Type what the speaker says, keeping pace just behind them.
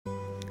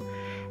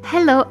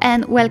Hello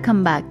and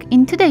welcome back.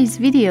 In today's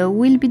video,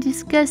 we'll be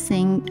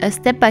discussing a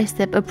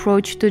step-by-step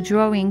approach to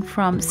drawing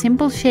from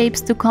simple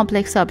shapes to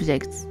complex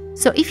objects.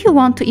 So if you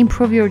want to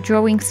improve your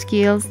drawing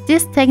skills,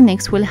 these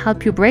techniques will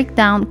help you break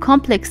down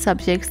complex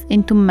subjects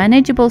into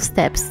manageable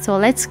steps. So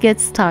let's get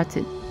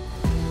started.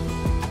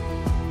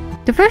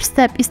 The first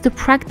step is to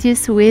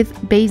practice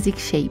with basic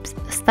shapes.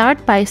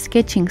 Start by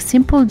sketching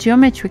simple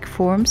geometric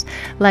forms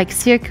like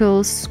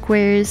circles,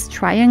 squares,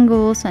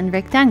 triangles, and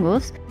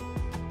rectangles.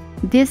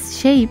 These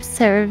shapes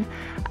serve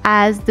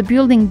as the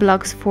building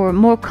blocks for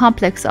more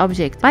complex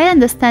objects. By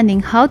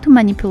understanding how to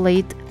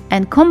manipulate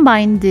and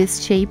combine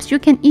these shapes, you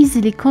can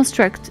easily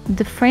construct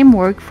the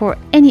framework for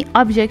any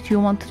object you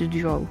want to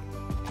draw.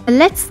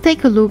 Let's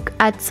take a look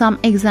at some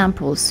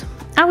examples.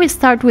 I will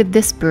start with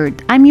this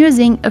bird. I'm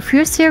using a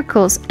few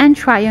circles and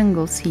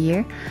triangles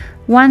here.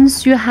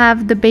 Once you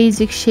have the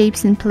basic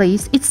shapes in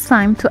place, it's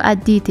time to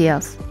add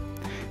details.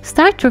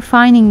 Start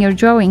refining your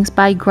drawings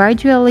by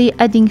gradually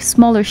adding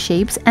smaller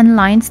shapes and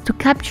lines to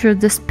capture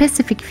the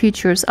specific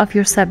features of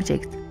your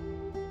subject.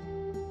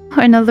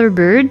 For another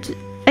bird,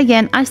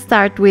 again, I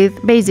start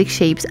with basic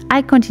shapes.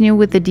 I continue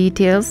with the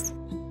details.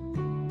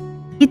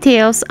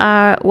 Details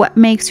are what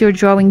makes your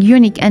drawing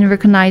unique and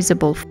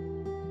recognizable.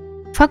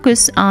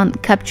 Focus on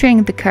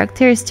capturing the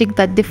characteristics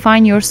that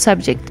define your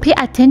subject. Pay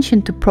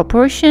attention to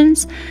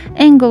proportions,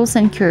 angles,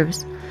 and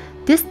curves.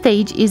 This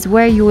stage is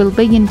where you will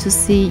begin to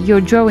see your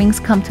drawings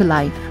come to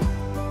life.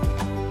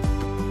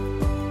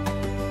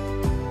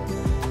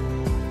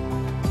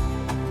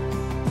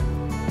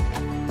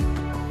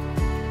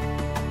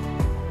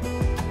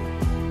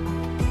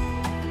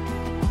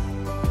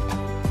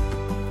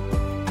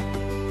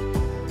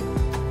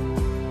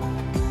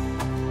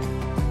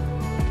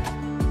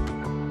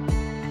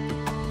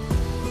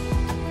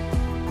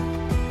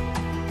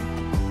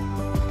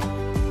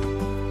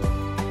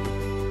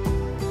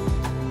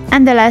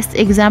 And the last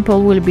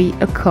example will be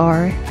a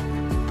car.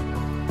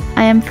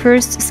 I am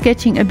first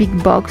sketching a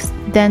big box,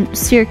 then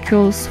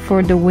circles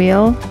for the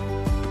wheel.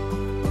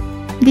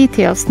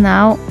 Details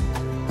now.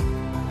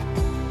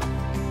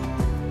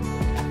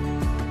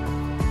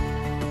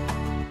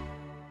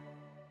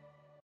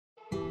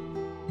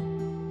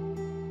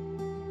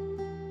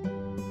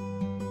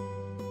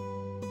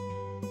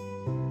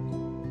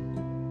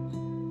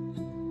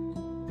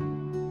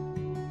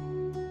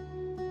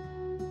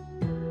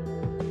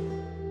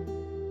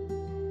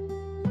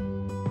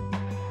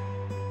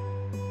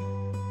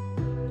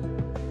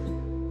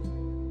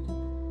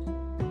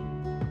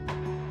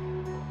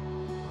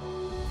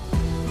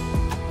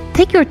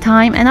 Take your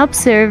time and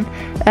observe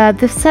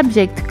the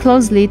subject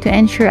closely to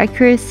ensure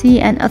accuracy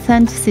and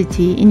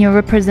authenticity in your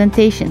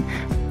representation.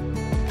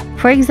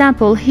 For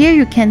example, here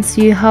you can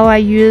see how I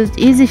used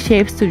easy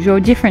shapes to draw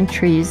different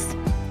trees.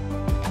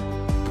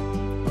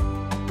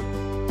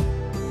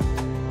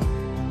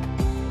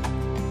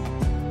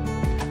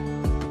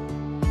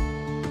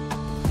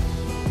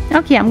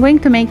 Okay, I'm going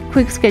to make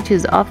quick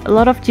sketches of a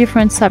lot of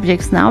different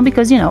subjects now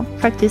because,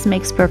 practice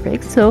makes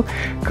perfect. So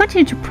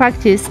continue to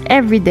practice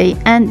every day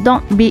and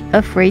don't be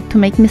afraid to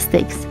make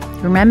mistakes.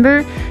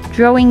 Remember,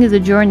 drawing is a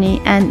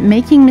journey and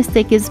making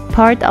mistakes is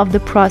part of the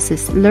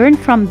process. Learn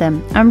from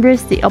them.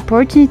 Embrace the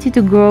opportunity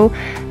to grow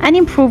and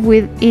improve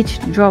with each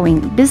drawing.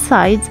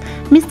 Besides,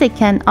 mistakes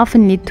can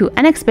often lead to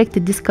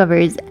unexpected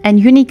discoveries and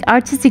unique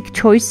artistic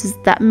choices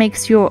that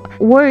makes your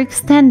work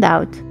stand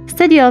out.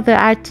 Study other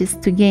artists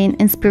to gain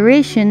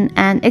inspiration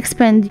and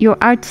expand your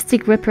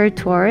artistic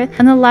repertoire.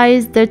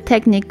 Analyze their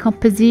technique,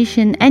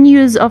 composition, and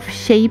use of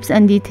shapes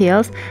and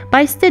details.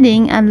 By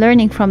studying and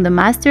learning from the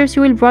masters,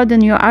 you will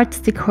broaden your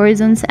artistic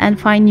horizons and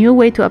find new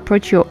ways to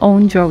approach your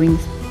own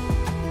drawings.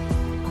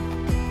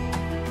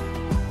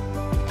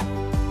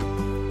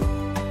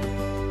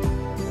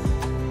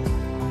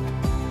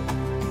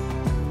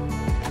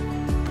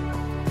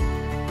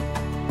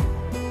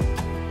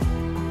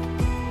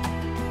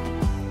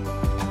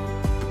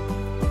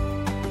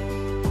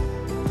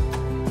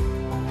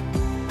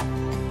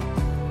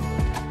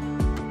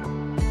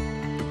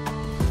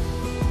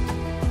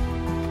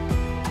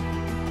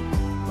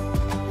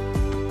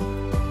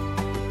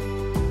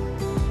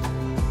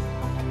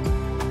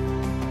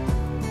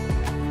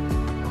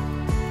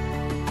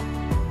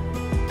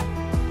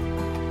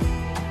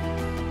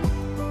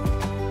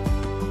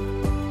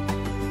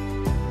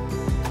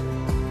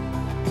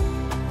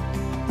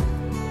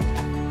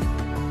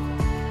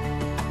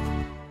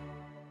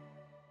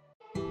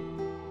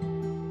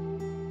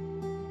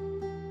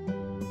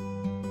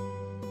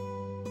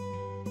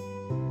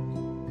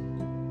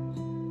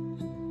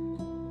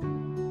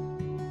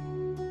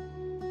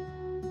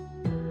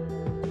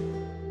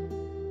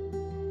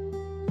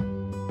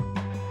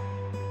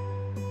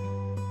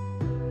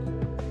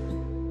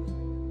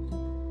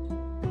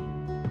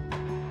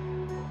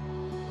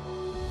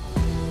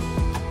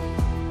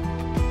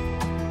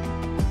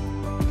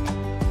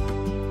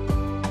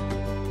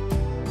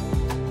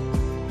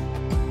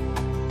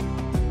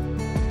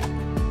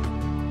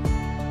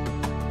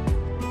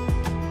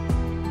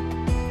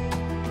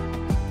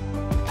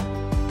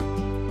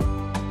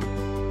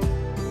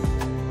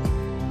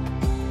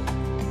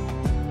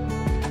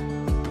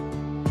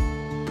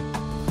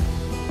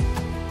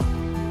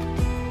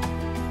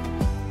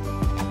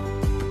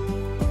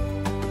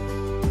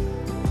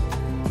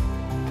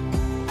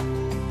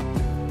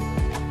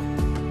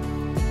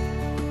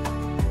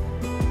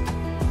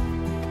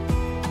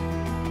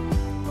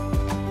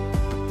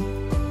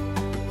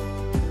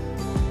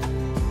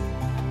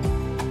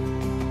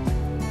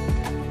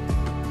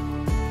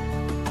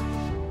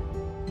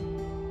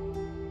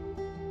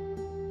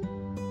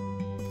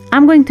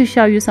 I'm going to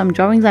show you some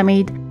drawings I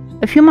made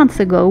a few months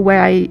ago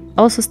where I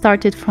also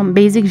started from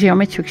basic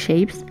geometric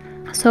shapes.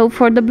 So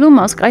for the blue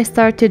mosque, I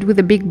started with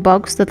a big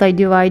box that I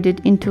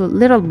divided into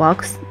little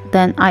box.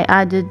 Then I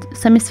added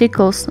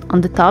semicircles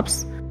on the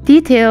tops.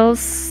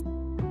 Details.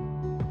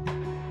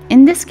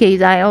 In this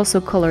case, I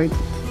also colored.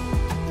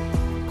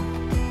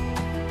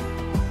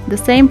 The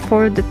same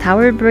for the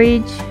tower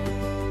bridge.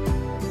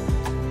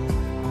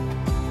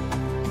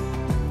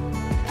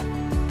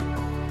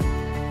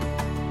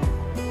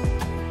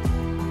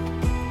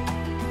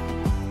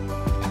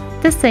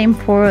 The same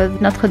for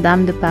Notre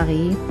Dame de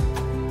Paris.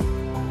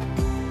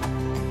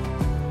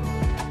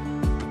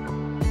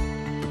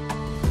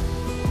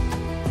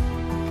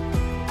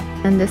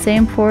 And the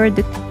same for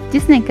the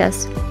Disney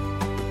castle.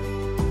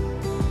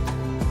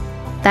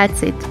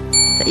 That's it.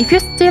 So if you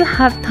still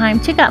have time,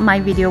 check out my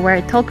video where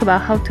I talk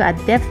about how to add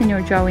depth in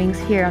your drawings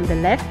here on the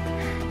left.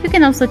 You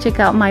can also check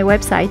out my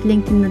website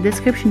linked in the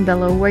description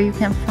below, where you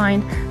can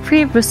find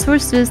free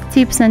resources,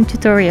 tips and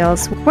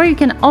tutorials, where you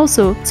can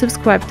also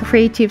subscribe to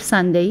Creative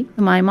Sunday,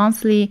 my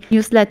monthly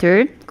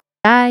newsletter.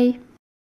 Bye!